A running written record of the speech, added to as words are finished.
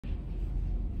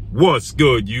What's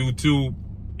good, YouTube?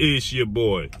 It's your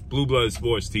boy, Blue Blood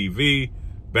Sports TV,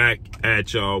 back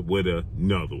at y'all with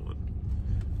another one.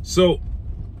 So,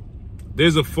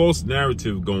 there's a false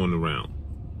narrative going around.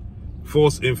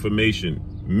 False information,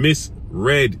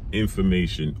 misread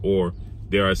information, or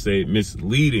dare I say,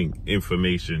 misleading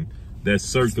information that's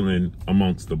circling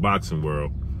amongst the boxing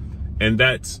world. And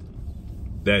that's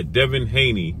that Devin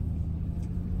Haney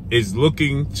is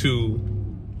looking to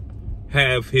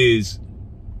have his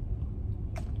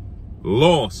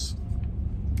loss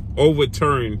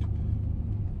overturned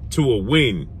to a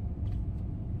win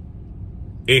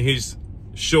in his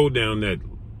showdown that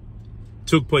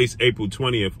took place April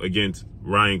 20th against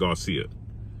Ryan Garcia.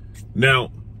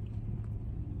 Now,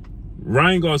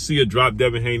 Ryan Garcia dropped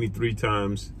Devin Haney 3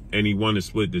 times and he won a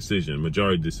split decision,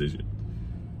 majority decision.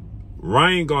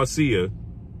 Ryan Garcia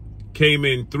came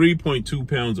in 3.2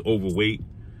 pounds overweight.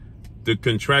 The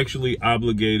contractually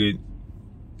obligated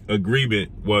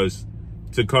agreement was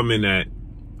to come in at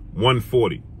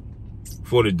 140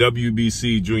 for the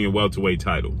WBC junior welterweight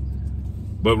title.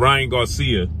 But Ryan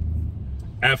Garcia,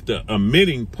 after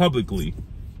admitting publicly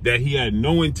that he had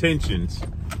no intentions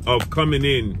of coming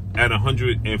in at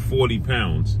 140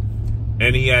 pounds,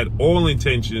 and he had all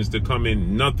intentions to come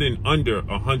in nothing under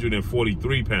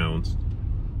 143 pounds,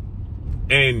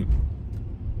 and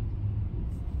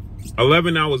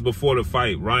 11 hours before the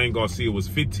fight, Ryan Garcia was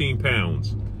 15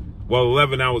 pounds. Well,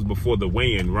 11 hours before the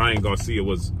weigh-in, Ryan Garcia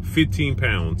was 15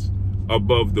 pounds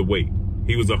above the weight.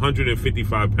 He was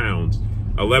 155 pounds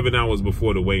 11 hours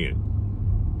before the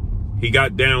weigh-in. He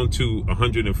got down to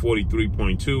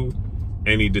 143.2,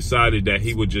 and he decided that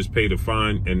he would just pay the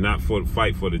fine and not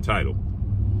fight for the title.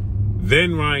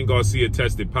 Then Ryan Garcia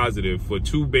tested positive for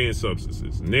 2 banned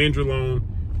substances, nandrolone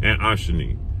and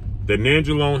arginine. The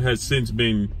nandrolone has since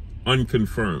been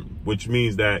unconfirmed, which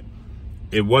means that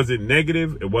it wasn't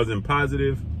negative, it wasn't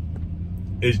positive,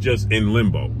 it's just in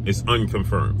limbo, it's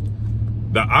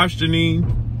unconfirmed. The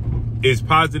arginine is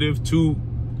positive, 2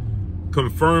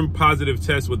 confirmed positive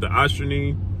tests with the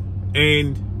arginine,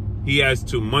 and he has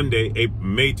to Monday,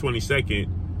 May 22nd,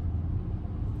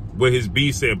 with his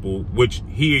B sample, which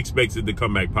he expects it to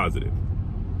come back positive.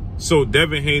 So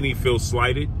Devin Haney feels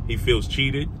slighted, he feels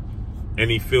cheated, and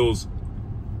he feels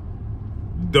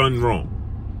done wrong.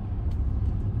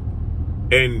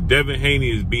 And Devin Haney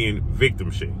is being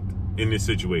victim shamed in this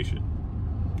situation.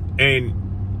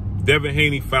 And Devin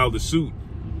Haney filed a suit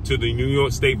to the New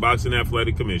York State Boxing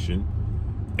Athletic Commission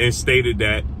and stated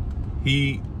that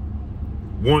he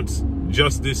wants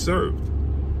justice served.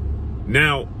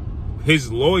 Now, his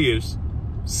lawyers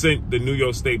sent the New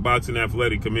York State Boxing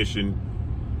Athletic Commission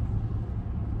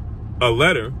a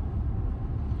letter,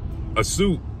 a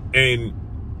suit, and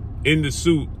in the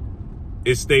suit,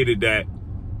 it stated that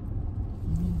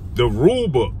the rule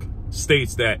book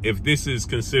states that if this is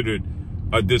considered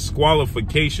a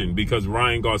disqualification because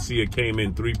Ryan Garcia came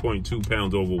in 3.2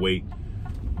 pounds overweight,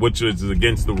 which is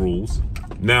against the rules.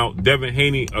 Now, Devin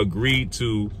Haney agreed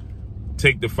to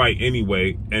take the fight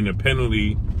anyway, and the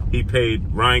penalty he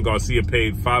paid, Ryan Garcia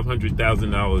paid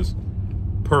 $500,000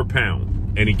 per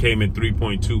pound, and he came in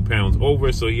 3.2 pounds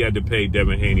over, so he had to pay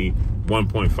Devin Haney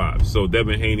 1.5. So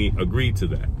Devin Haney agreed to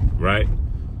that, right?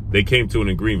 They came to an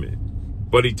agreement.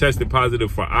 But he tested positive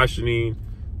for arginine,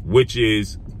 which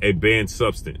is a banned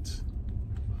substance.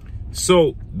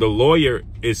 So the lawyer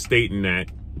is stating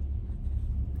that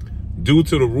due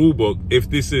to the rule book, if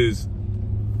this is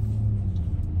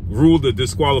ruled a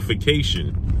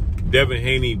disqualification, Devin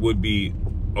Haney would be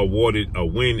awarded a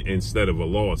win instead of a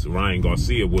loss. Ryan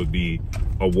Garcia would be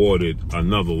awarded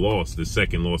another loss, the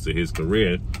second loss of his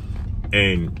career,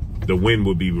 and the win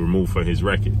would be removed from his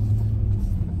record.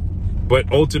 But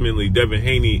ultimately, Devin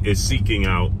Haney is seeking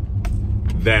out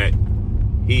that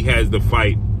he has the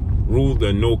fight ruled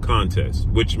a no contest,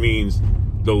 which means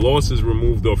the loss is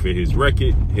removed off of his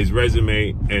record, his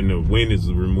resume, and the win is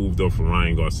removed off of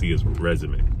Ryan Garcia's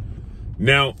resume.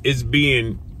 Now, it's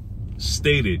being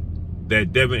stated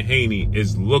that Devin Haney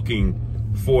is looking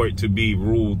for it to be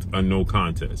ruled a no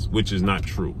contest, which is not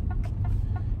true.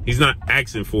 He's not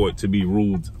asking for it to be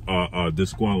ruled a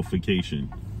disqualification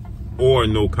or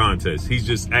no contest. He's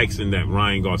just asking that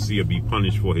Ryan Garcia be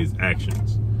punished for his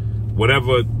actions.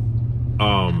 Whatever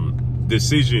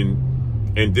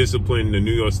decision and discipline the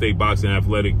New York State Boxing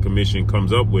Athletic Commission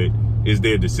comes up with is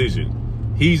their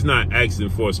decision. He's not asking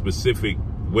for a specific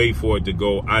way for it to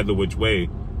go either which way.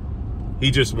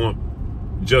 He just wants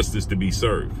justice to be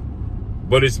served.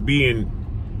 But it's being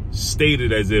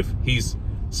stated as if he's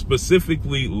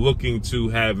specifically looking to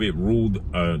have it ruled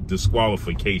a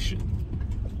disqualification,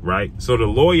 right? So the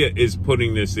lawyer is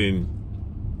putting this in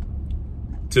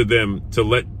to them to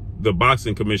let the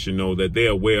boxing commission know that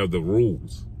they're aware of the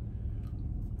rules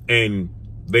and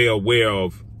they're aware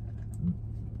of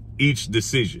each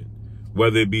decision,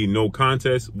 whether it be no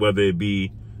contest, whether it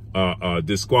be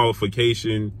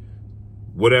disqualification,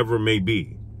 whatever it may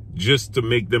be, just to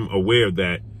make them aware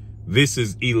that this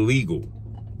is illegal,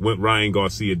 what Ryan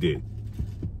Garcia did,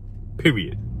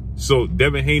 period. So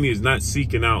Devin Haney is not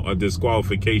seeking out a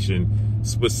disqualification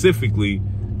specifically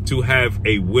to have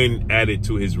a win added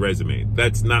to his resume.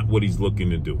 That's not what he's looking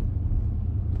to do.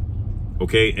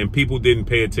 Okay, and people didn't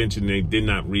pay attention, they did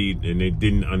not read, and they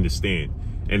didn't understand.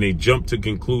 And they jumped to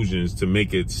conclusions to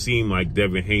make it seem like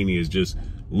Devin Haney is just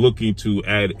looking to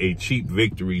add a cheap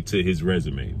victory to his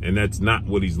resume. And that's not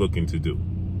what he's looking to do.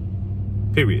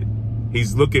 Period.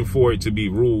 He's looking for it to be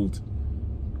ruled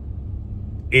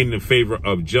in the favor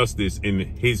of justice, in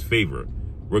his favor,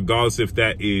 regardless if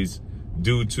that is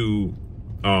due to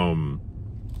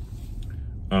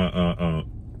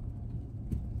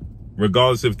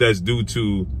regardless if that's due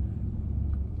to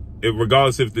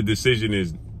regardless if the decision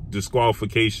is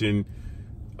disqualification,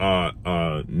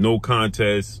 no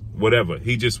contest, whatever.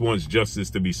 He just wants justice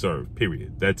to be served,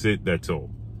 period. That's it, that's all.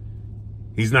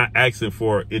 He's not asking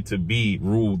for it to be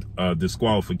ruled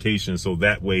disqualification so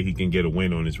that way he can get a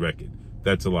win on his record.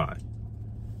 That's a lie.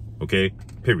 Okay,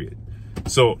 period.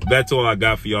 So that's all I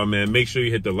got for y'all, man. Make sure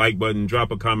you hit the like button,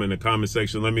 drop a comment in the comment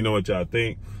section. Let me know what y'all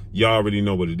think. Y'all already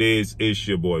know what it is. It's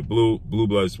your boy Blue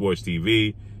Blood Sports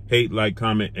TV. Hate, like,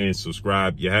 comment, and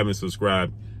subscribe. You haven't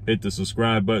subscribed, hit the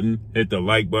subscribe button, hit the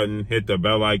like button, hit the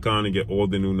bell icon, and get all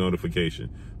the new notifications.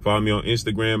 Follow me on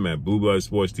Instagram at Blue Blood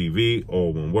Sports TV,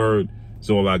 all one word. That's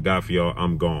all I got for y'all.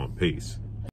 I'm gone. Peace.